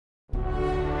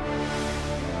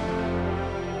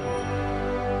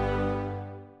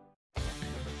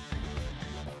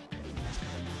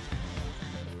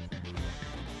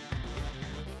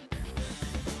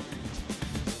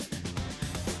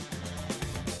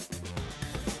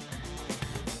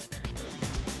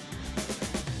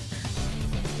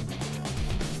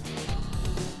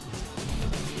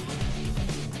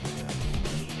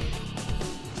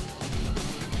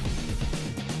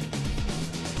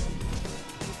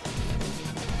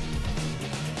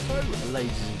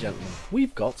ladies and gentlemen,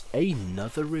 we've got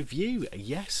another review.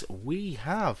 Yes, we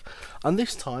have. And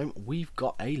this time we've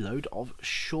got a load of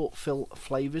short fill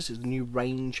flavours. It's a new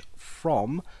range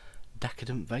from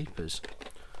Decadent Vapours.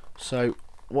 So,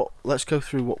 let's go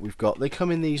through what we've got. They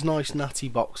come in these nice natty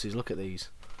boxes. Look at these.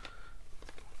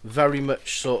 Very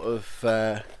much sort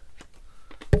of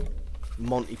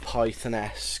Monty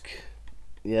Python-esque.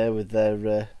 Yeah, with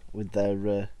their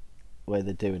way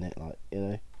they're doing it, like, you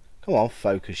know. Come on,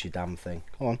 focus, you damn thing.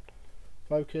 Come on,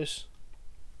 focus.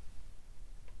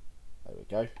 There we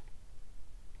go.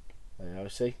 There you go.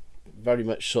 See, very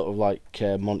much sort of like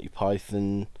Monty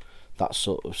Python, that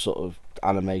sort of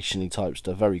animation-y type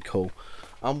stuff. Very cool.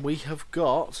 And we have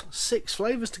got 6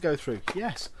 flavours to go through.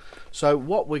 Yes. So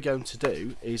what we're going to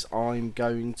do is I'm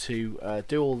going to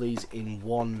do all these in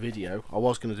one video. I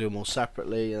was going to do them all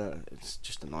separately. It's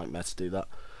just a nightmare to do that.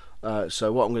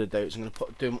 So what I'm going to do is I'm going to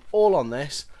do them all on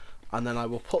this, and then I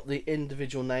will put the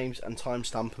individual names and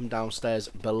timestamp them downstairs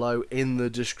below in the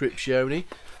description.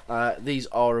 These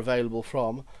are available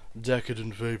from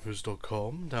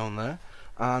DECADENTVAPOURS.com down there,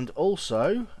 and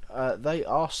also they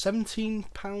are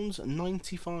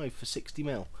 £17.95 for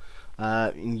 60ml.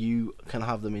 And you can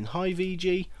have them in high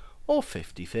VG or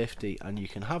 50/50, and you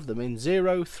can have them in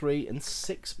 0, 3 and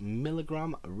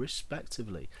 6mg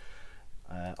respectively.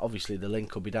 Obviously the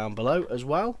link will be down below as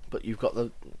well, but you've got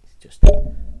the just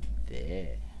there.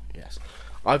 Yes,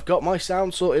 I've got my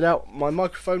sound sorted out. My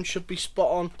microphone should be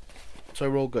spot on, so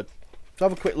we're all good. So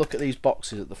have a quick look at these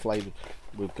boxes at the flavour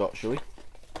we've got, shall we?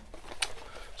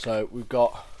 So we've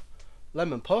got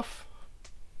lemon puff,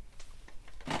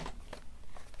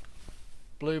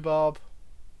 bluebarb,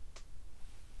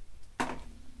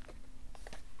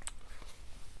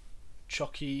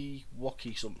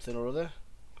 Choccywoccymoo something or other,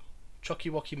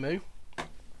 Choccywoccymoo.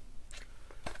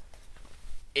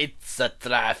 It's a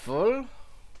trifle.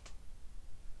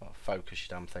 Oh, focus, you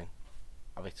damn thing.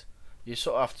 Have it. You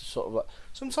sort of have to sort of like.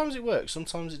 Sometimes it works,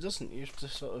 sometimes it doesn't. You have to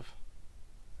sort of.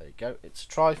 There you go. It's a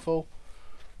trifle.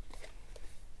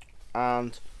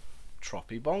 And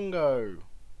tropi-bongo.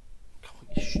 Come on,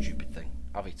 you stupid thing.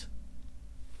 Have it.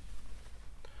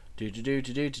 Do.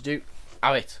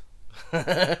 Have it.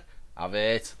 Have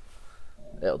it.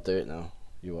 It'll do it now.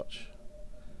 You watch.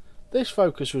 This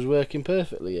focus was working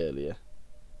perfectly earlier.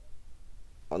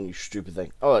 On you stupid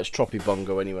thing. Oh, it's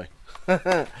tropi-bongo anyway.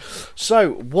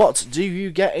 So, what do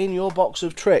you get in your box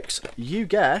of tricks? You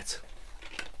get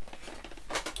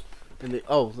in the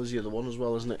there's the other one as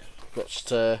well, isn't it? Got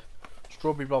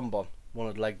strawberry bonbon. One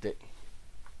had legged it.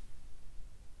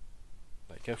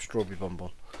 There you go, strawberry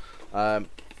bonbon. So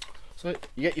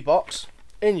you get your box.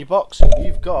 In your box,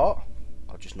 you've got.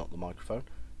 I'll just knock the microphone.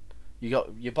 You got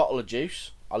your bottle of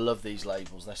juice. I love these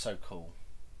labels. They're so cool.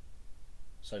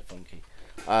 So funky.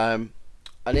 And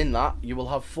in that you will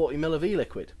have 40ml of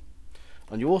eliquid,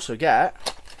 and you also get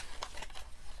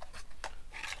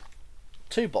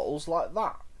 2 bottles like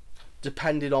that,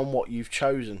 depending on what you've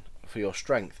chosen for your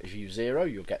strength. If you 0,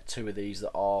 you'll get 2 of these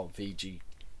that are VG,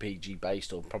 PG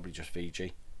based, or probably just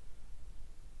VG,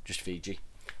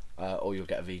 or you'll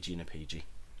get a VG and a PG.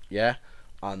 Yeah.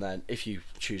 And then if you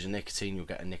choose a nicotine, you'll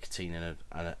get a nicotine and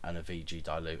a VG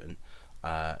diluent.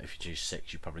 If you choose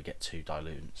 6, you probably get 2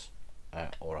 dilutants.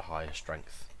 Or a higher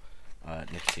strength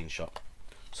nicotine shot.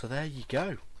 So there you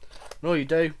go. And all you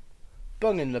do,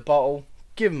 bung in the bottle,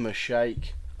 give them a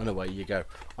shake, and away you go.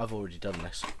 I've already done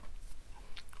this.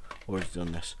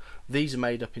 These are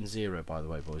made up in 0, by the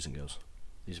way, boys and girls.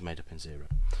 These are made up in 0.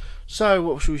 So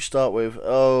what should we start with?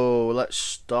 Let's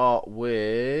start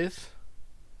with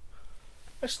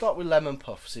lemon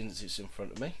puff, since it's in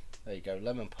front of me. There you go,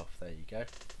 lemon puff. There you go,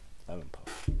 lemon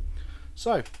puff.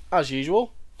 So as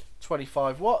usual,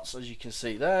 25 watts, as you can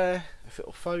see there. If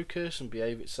it'll focus and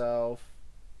behave itself.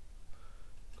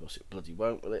 Of course it bloody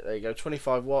won't, will it? There you go,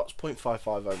 25 watts,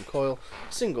 0.55 ohm coil,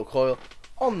 single coil,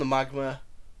 on the Magma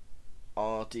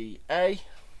RDA.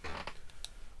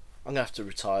 I'm going to have to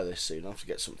retire this soon. I'll have to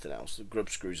get something else. The grub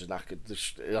screws are knackered.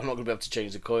 I'm not going to be able to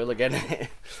change the coil again.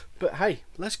 But hey,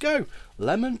 let's go.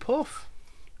 Lemon puff.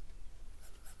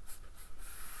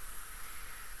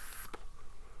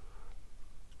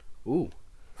 Ooh.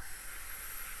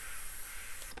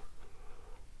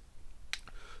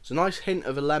 It's a nice hint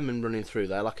of a lemon running through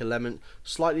there, like a lemon,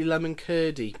 slightly lemon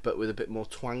curdy, but with a bit more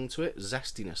twang to it,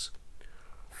 zestiness.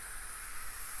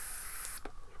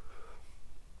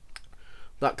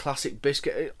 That classic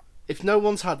biscuit. If no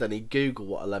one's had any, Google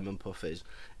what a lemon puff is.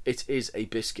 It is a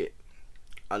biscuit,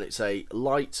 and it's a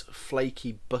light,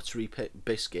 flaky, buttery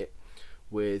biscuit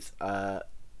with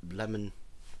lemon,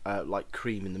 like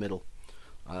cream in the middle.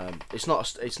 It's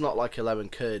not like a lemon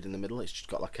curd in the middle. It's just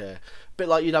got like a bit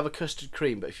like you'd have a custard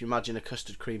cream, but if you imagine a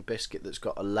custard cream biscuit that's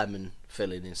got a lemon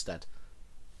filling instead,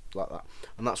 like that.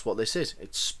 And that's what this is.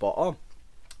 It's spot on.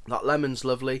 That lemon's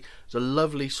lovely. It's a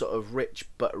lovely sort of rich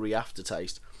buttery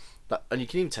aftertaste. And you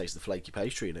can even taste the flaky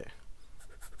pastry in it.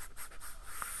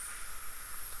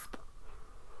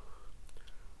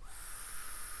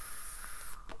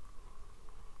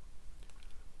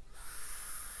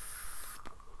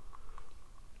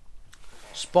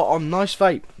 Spot on, nice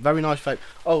vape, very nice vape.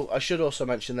 Oh, I should also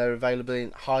mention they're available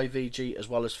in high VG as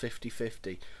well as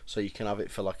 50/50, so you can have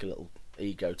it for like a little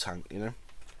ego tank, you know.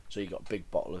 So you got a big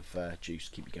bottle of juice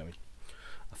to keep you going.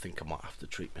 I think I might have to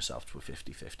treat myself to a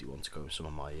 50/50 one to go with some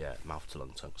of my mouth to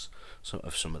lung tongues,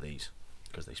 some of these,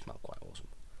 because they smell quite awesome.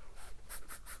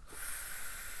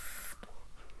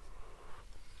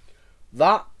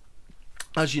 That,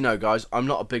 as you know, guys, I'm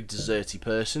not a big desserty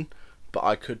person, but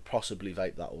I could possibly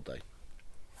vape that all day.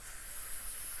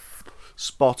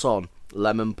 Spot on,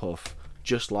 lemon puff,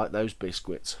 just like those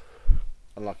biscuits.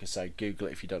 And like I say, Google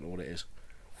it if you don't know what it is.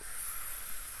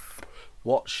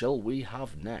 What shall we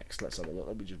have next? Let's have a look.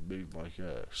 Let me just move my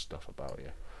stuff about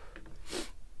here,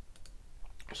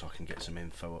 so I can get some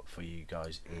info up for you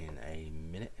guys in a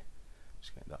minute.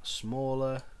 Just get that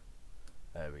smaller.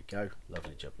 There we go.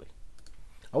 Lovely jubbly.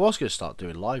 I was going to start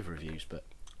doing live reviews, but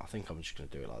I think I'm just going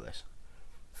to do it like this.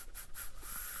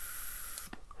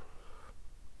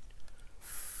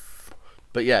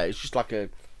 But yeah, it's just like a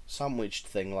sandwiched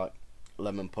thing, like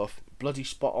lemon puff. Bloody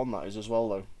spot on that is as well,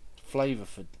 though. Flavour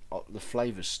for the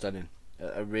flavour's stunning.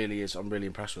 It really is. I'm really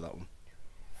impressed with that one.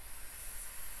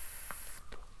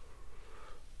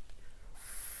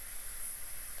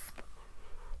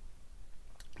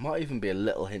 Might even be a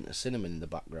little hint of cinnamon in the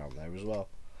background there as well.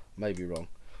 Maybe wrong.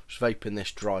 Just vaping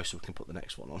this dry so we can put the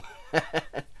next one on.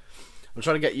 I'm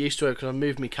trying to get used to it because I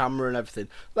moved my camera and everything.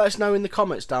 Let us know in the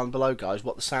comments down below, guys,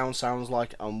 what the sound sounds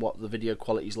like and what the video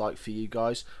quality is like for you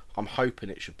guys. I'm hoping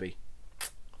it should be,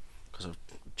 because I've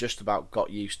just about got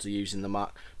used to using the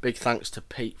Mac. Big thanks to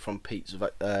Pete from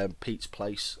Pete's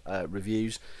Place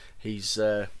Reviews. He's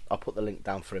I'll put the link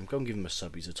down for him. Go and give him a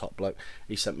sub. He's a top bloke.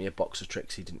 He sent me a box of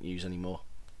tricks he didn't use anymore,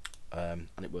 and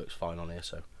it works fine on here.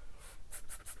 So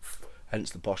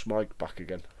hence the posh mic back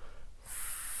again.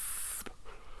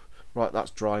 Right,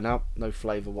 that's dry now, no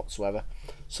flavour whatsoever.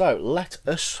 So let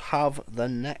us have the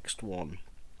next one.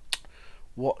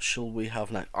 What shall we have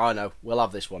next? I know, we'll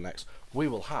have this one next. We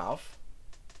will have,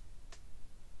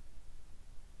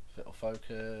 if it'll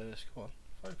focus, come on,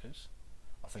 focus.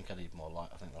 I think I need more light,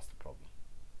 I think that's the problem.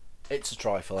 It's a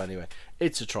trifle anyway,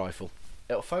 it's a trifle.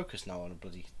 It'll focus now on a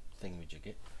bloody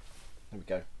thingamajigget. There we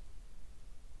go.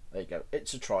 There you go,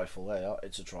 it's a trifle, there you are,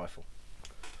 it's a trifle.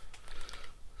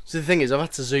 So the thing is, I've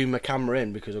had to zoom my camera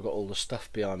in because I've got all the stuff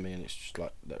behind me, and it's just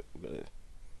like,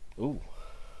 ooh,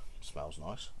 smells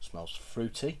nice, smells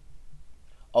fruity.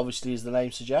 Obviously, as the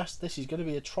name suggests, this is going to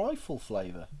be a trifle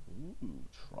flavour. Ooh,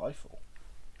 trifle.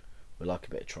 We like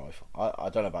a bit of trifle. I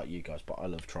don't know about you guys, but I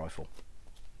love trifle.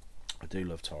 I do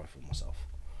love trifle myself.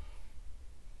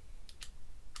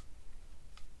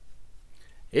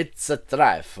 It's a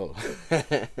trifle.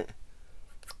 Something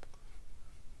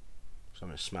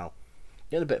to smell.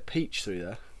 Getting a bit of peach through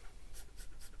there.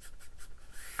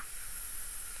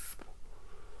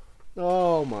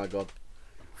 Oh my god.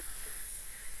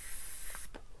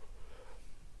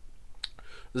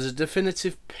 There's a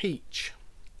definitive peach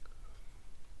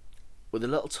with a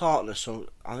little tartness, so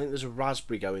I think there's a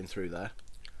raspberry going through there.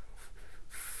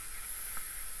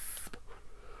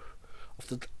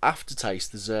 After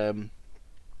aftertaste, there's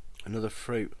another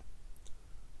fruit.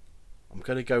 I'm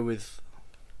going to go with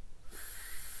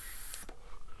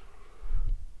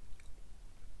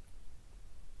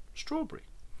strawberry.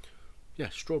 Yeah,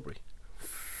 strawberry.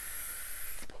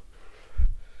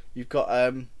 You've got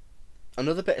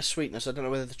another bit of sweetness. I don't know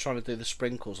whether they're trying to do the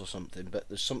sprinkles or something, but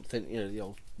there's something, you know, the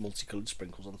old multicoloured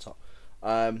sprinkles on the top.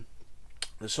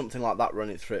 There's something like that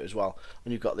running through it as well.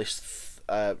 And you've got this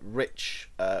rich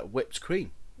whipped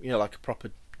cream. You know, like a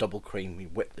proper double cream. You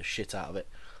whip the shit out of it.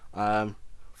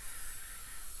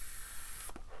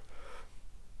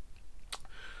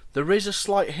 There is a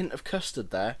slight hint of custard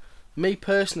there. Me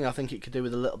personally, I think it could do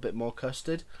with a little bit more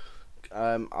custard.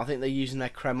 I think they're using their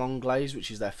creme anglaise, which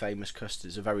is their famous custard.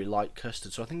 It's a very light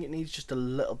custard, so I think it needs just a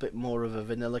little bit more of a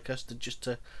vanilla custard just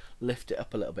to lift it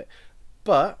up a little bit.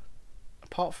 But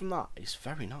apart from that, it's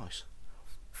very nice.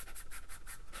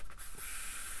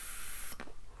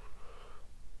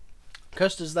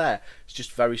 Custard's there. It's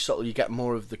just very subtle. You get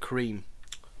more of the cream.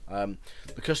 The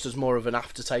custard's more of an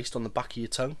aftertaste on the back of your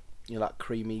tongue. You know, that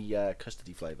creamy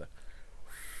custardy flavour.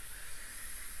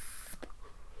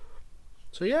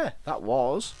 So yeah, that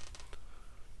was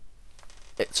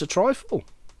It's a Trifle.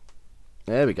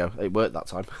 There we go. It worked that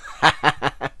time.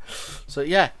 So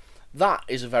yeah, that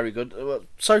is a very good.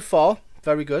 So far,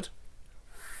 very good.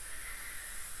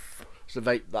 So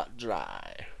vape that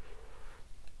dry.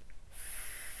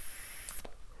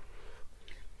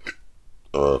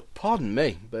 Pardon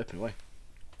me, burping away.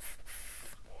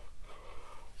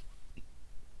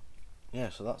 Yeah,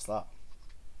 so that's that.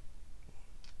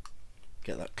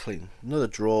 Get that clean. Another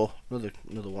drawer. Another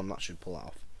one that should pull that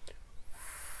off.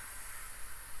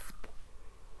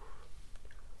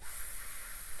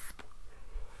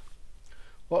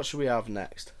 What should we have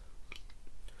next?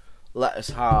 Let's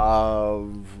have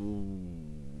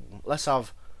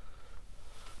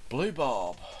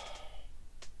bluebarb.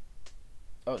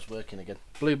 Oh, it's working again.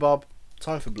 Bluebarb.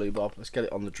 Time for bluebarb. Let's get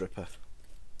it on the dripper.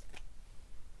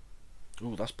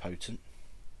 Ooh, that's potent.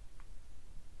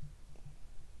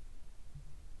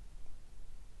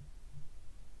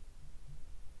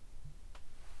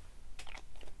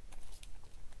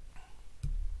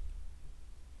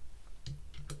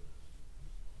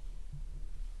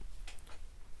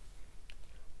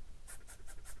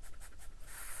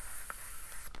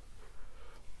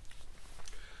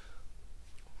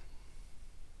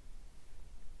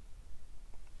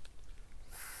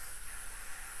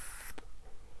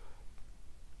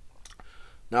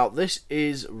 Now this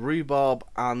is rhubarb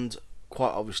and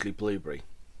quite obviously blueberry.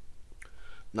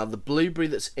 Now the blueberry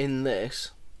that's in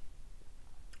this,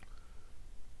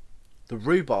 the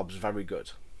rhubarb's very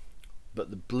good,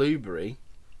 but the blueberry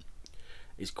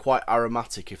is quite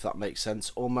aromatic, if that makes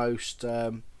sense. Almost,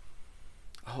 what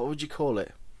would you call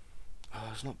it?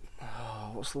 Oh, it's not.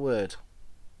 Oh, what's the word?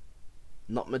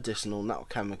 Not medicinal, not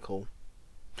chemical.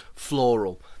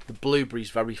 Floral. The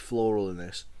blueberry's very floral in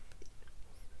this.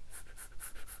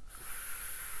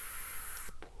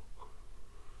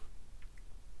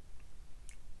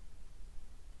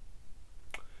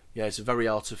 Yeah, it's a very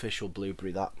artificial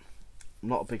blueberry, that. I'm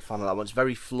not a big fan of that one. It's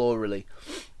very florally.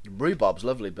 Rhubarb's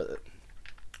lovely, but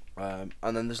and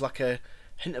then there's like a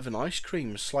hint of an ice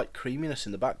cream, slight creaminess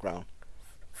in the background.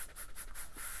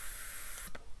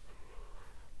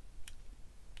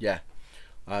 Yeah,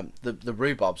 the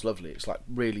rhubarb's lovely. It's like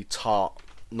really tart,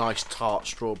 nice tart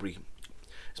strawberry.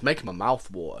 It's making my mouth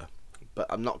water, but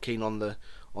I'm not keen on the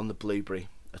blueberry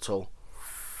at all.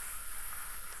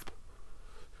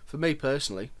 For me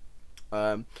personally.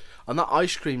 And that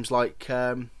ice cream's like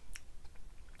the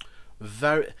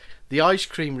ice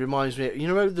cream reminds me, you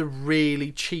know, the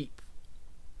really cheap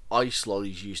ice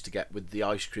lollies you used to get with the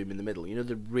ice cream in the middle. You know,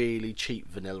 the really cheap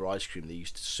vanilla ice cream they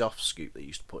used to soft scoop, they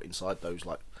used to put inside those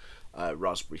like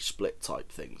raspberry split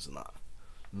type things, and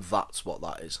that's what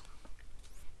that is.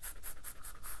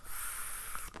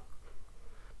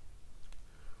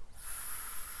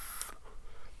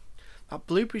 That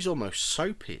blueberry's almost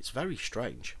soapy. It's very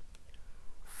strange.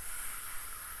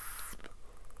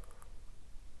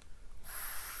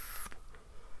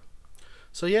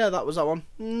 So yeah, that was that one.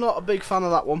 Not a big fan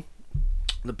of that one.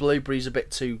 The blueberry's a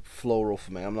bit too floral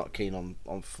for me. I'm not keen on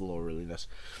floraliness.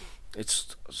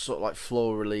 It's sort of like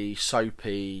florally,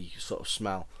 soapy sort of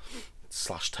smell /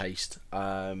 taste.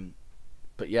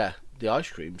 But yeah, the ice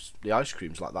cream's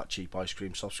like that cheap ice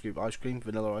cream, soft scoop ice cream,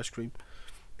 vanilla ice cream.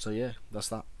 So yeah, that's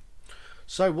that.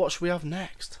 So what should we have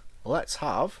next? Let's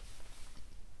have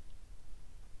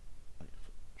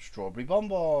strawberry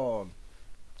bonbon.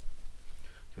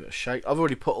 Give it a shake. I've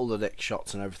already put all the neck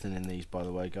shots and everything in these, by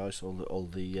the way, guys. All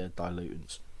the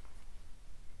dilutants.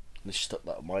 And just stuck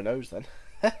that on my nose then.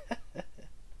 The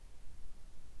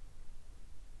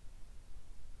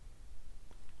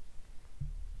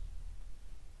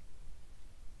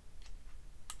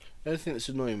only thing that's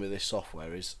annoying with this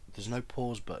software is there's no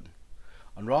pause button.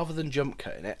 And rather than jump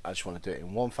cutting it, I just want to do it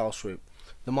in one foul swoop.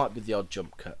 There might be the odd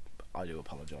jump cut, but I do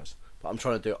apologise. But I'm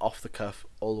trying to do it off the cuff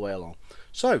all the way along.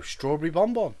 So, strawberry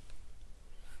bonbon.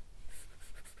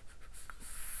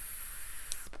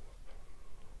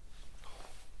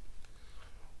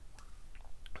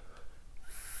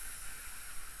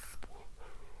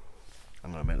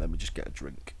 Hang on a minute, let me just get a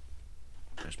drink.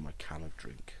 There's my can of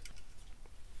drink.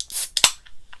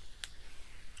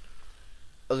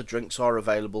 Other drinks are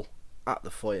available at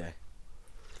the foyer.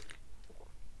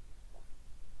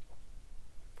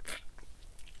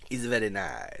 Is very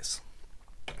nice.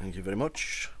 Thank you very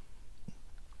much.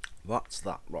 That's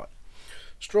that, right.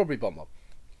 Strawberry bonbon.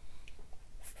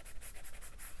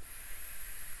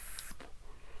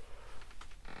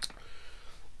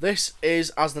 This is,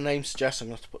 as the name suggests, I'm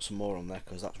going to have to put some more on there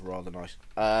because that's rather nice.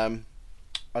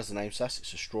 As the name says,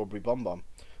 it's a strawberry bonbon.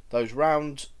 those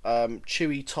round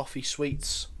chewy toffee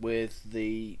sweets with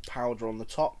the powder on the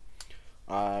top.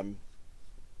 You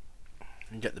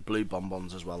can get the blue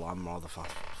bonbons as well. I'm rather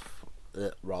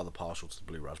partial to the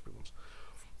blue raspberry ones.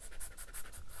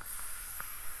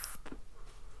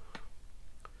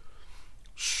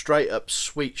 Straight up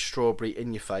sweet strawberry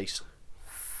in your face,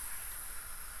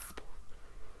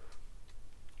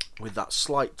 with that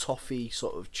slight toffee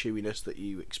sort of chewiness that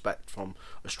you expect from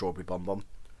a strawberry bonbon.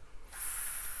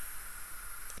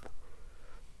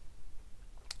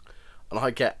 And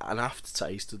I get an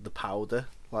aftertaste of the powder,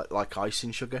 like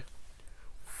icing sugar.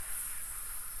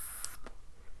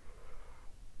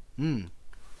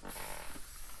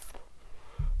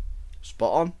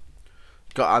 Spot on.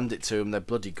 Got to hand it to them. They're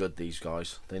bloody good, these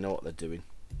guys. They know what they're doing.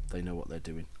 They know what they're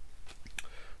doing.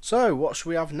 So, what should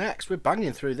we have next? We're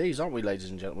banging through these, aren't we, ladies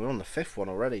and gentlemen? We're on the 5th one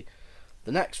already.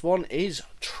 The next one is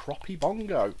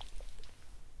tropi-bongo.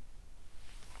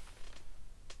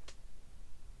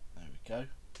 There we go.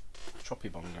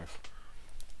 Tropi-bongo.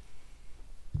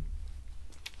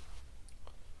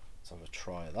 Let's have a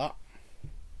try of that.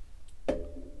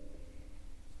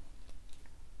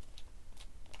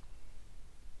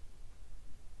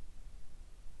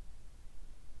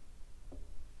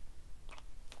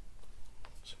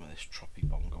 Some of this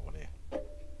tropi-bongo one here.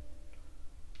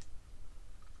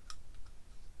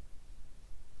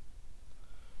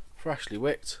 Freshly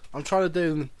wicked. I'm trying to do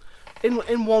them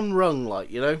in one rung,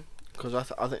 like, you know, because I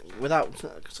think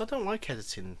because I don't like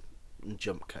editing and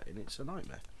jump cutting. It's a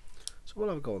nightmare. So we'll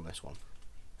have a go on this one.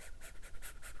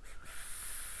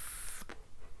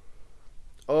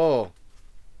 Oh.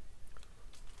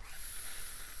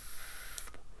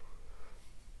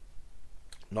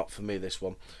 Not for me, this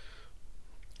one.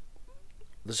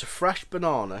 There's a fresh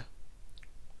banana.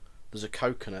 There's a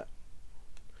coconut.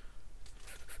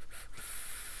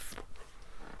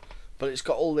 But it's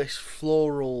got all this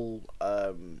floral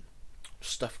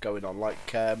stuff going on.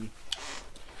 Like I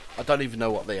don't even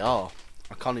know what they are.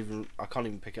 I can't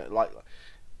even pick it. Like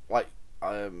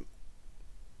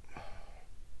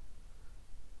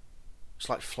it's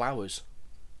like flowers.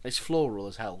 It's floral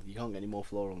as hell. You can't get any more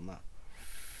floral than that.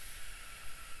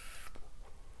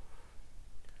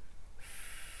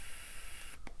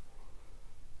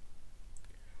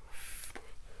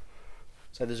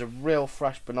 So there's a real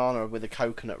fresh banana with a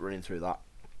coconut running through that.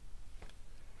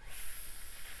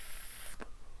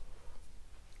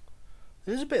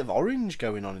 There's a bit of orange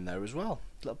going on in there as well.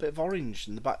 A little bit of orange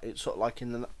in the back. It's sort of like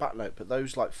in the back note, but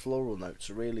those like floral notes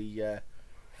are really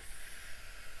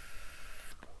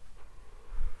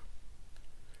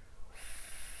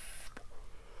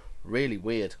really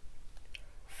weird.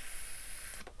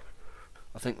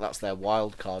 I think that's their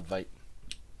wild card vape.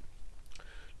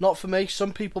 Not for me.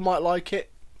 Some people might like it,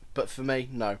 but for me,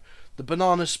 no. The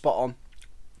banana's spot on.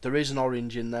 There is an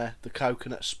orange in there. The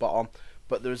coconut's spot on.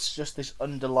 But there's just this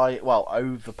underlying, well,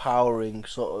 overpowering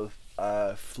sort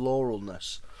of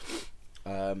floralness.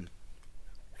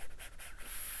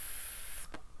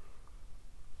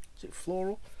 Is it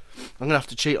floral? I'm going to have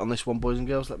to cheat on this one, boys and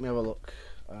girls. Let me have a look.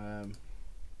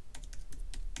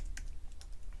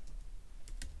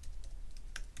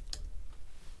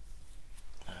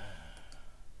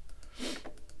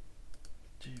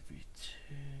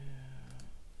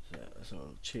 So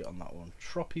I'll cheat on that one.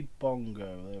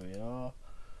 Tropi-bongo, there we are.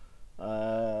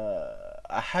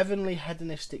 A heavenly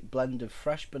hedonistic blend of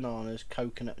fresh bananas,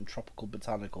 coconut and tropical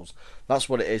botanicals. That's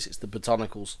what it is, it's the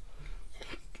botanicals.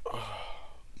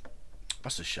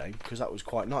 That's a shame, because that was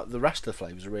quite nice. The rest of the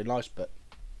flavours are really nice, but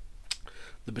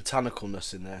the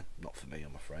botanicalness in there, not for me,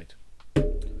 I'm afraid.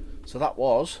 So that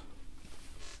was...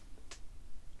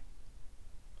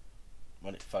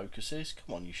 When it focuses,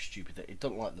 come on, you stupid! It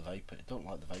don't like the vapor. It don't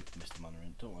like the vapor, Mr.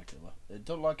 Mandarin. Don't like it. It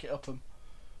don't like it up 'em.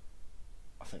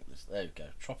 I think this. There we go.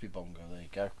 Tropi-bongo. There you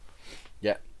go.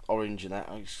 Yeah, orange in that.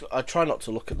 I try not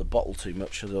to look at the bottle too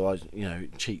much, otherwise, you know,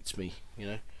 it cheats me. You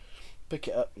know, pick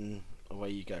it up and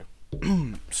away you go.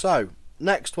 So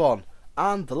next one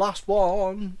and the last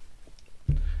one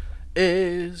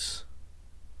is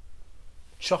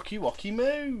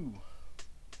Choccywoccymoo.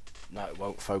 No, it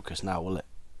won't focus now, will it?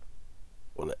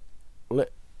 Will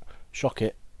it? Shock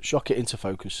it into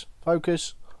focus.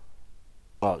 Focus.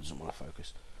 Oh, it doesn't want to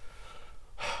focus.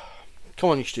 Come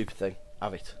on, you stupid thing.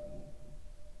 Have it.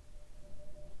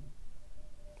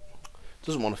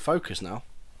 Doesn't want to focus now.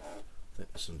 I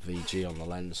think there's some VG on the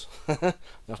lens. I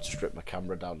have to strip my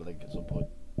camera down, I think, at some point.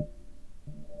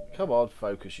 Come on,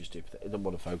 focus, you stupid thing. It doesn't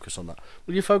want to focus on that.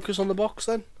 Will you focus on the box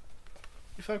then?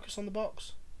 You focus on the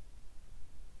box.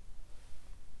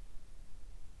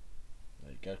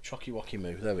 Go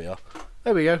Choccywoccymoo. There we are.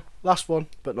 There we go. Last one,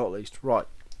 but not least. Right.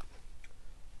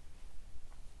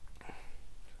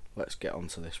 let's get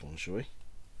onto this one, shall we?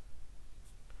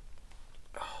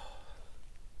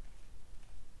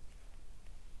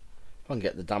 If I can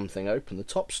get the damn thing open, the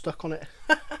top's stuck on it.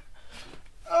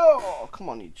 Oh, come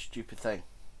on, you stupid thing.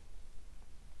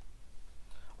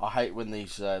 I hate when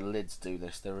these lids do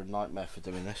this. They're a nightmare for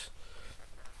doing this.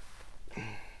 Let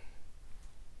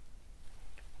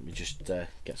me just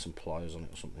get some pliers on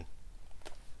it or something.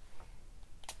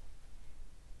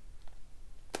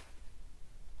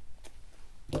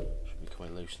 Should be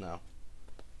coming loose now.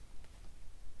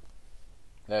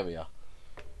 There we are.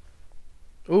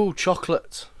 Ooh,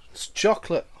 chocolate. It's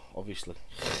chocolate, obviously.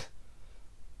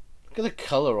 Look at the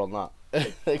colour on that.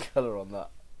 The colour on that.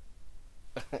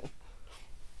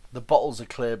 The bottles are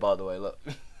clear, by the way, look.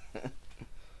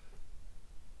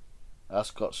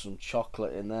 That's got some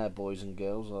chocolate in there, boys and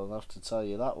girls. I'll have to tell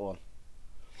you that one.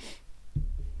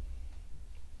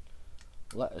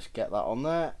 Let us get that on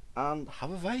there and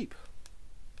have a vape.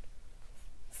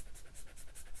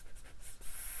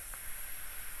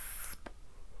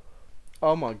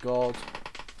 Oh my god.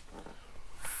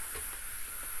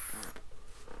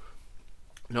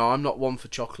 No, I'm not one for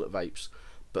chocolate vapes,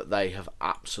 but they have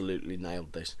absolutely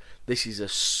nailed this. This is a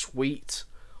sweet,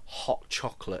 hot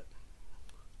chocolate.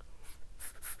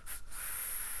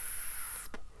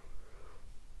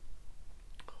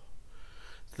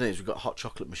 The thing is, we've got a hot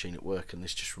chocolate machine at work, and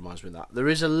this just reminds me of that. There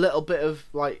is a little bit of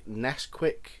like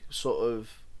Nesquik sort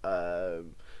of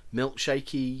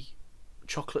milkshakey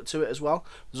chocolate to it as well.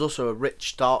 There's also a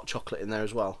rich dark chocolate in there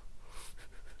as well.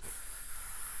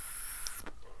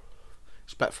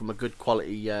 Expect from a good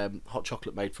quality hot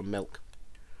chocolate made from milk.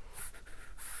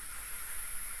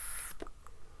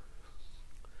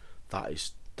 That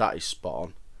is spot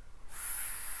on.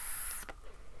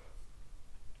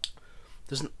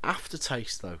 There's an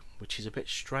aftertaste though, which is a bit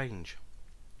strange,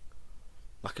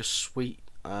 like a sweet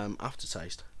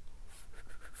aftertaste.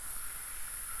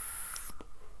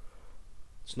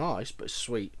 It's nice, but it's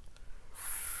sweet.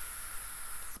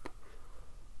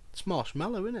 It's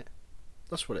marshmallow, isn't it?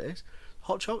 That's what it is.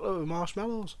 Hot chocolate with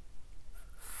marshmallows.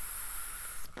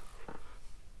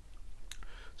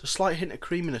 There's a slight hint of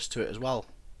creaminess to it as well.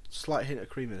 Slight hint of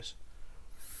creaminess.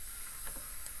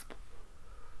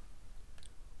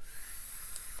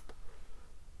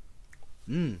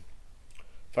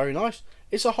 Very nice.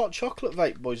 It's a hot chocolate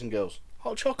vape, boys and girls.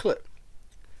 Hot chocolate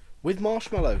with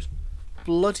marshmallows.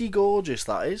 Bloody gorgeous,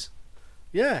 that is.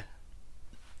 Yeah.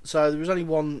 So there was only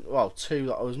one, well, two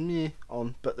that I was meh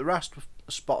on, but the rest were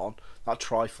spot on. That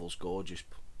trifle's gorgeous.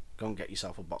 Go and get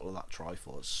yourself a bottle of that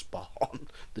trifle. It's spot on.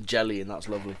 The jelly in that's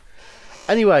lovely.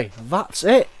 Anyway, that's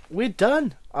it. We're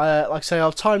done. Like I say,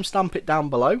 I'll timestamp it down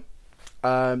below,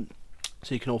 so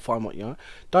you can all find what you want.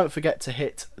 Don't forget to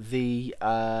hit the.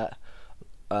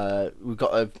 We've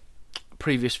got a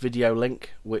previous video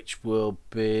link, which will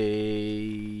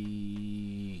be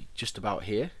just about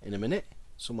here in a minute,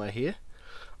 somewhere here.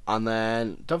 And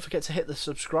then don't forget to hit the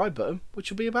subscribe button,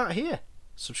 which will be about here.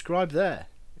 Subscribe there.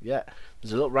 Yeah,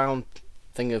 there's a little round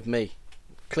thing of me.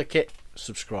 Click it,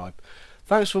 subscribe.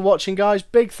 Thanks for watching, guys.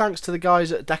 Big thanks to the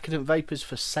guys at Decadent Vapours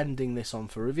for sending this on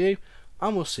for review.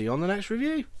 And we'll see you on the next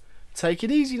review. Take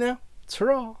it easy now.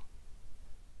 Ta-ra.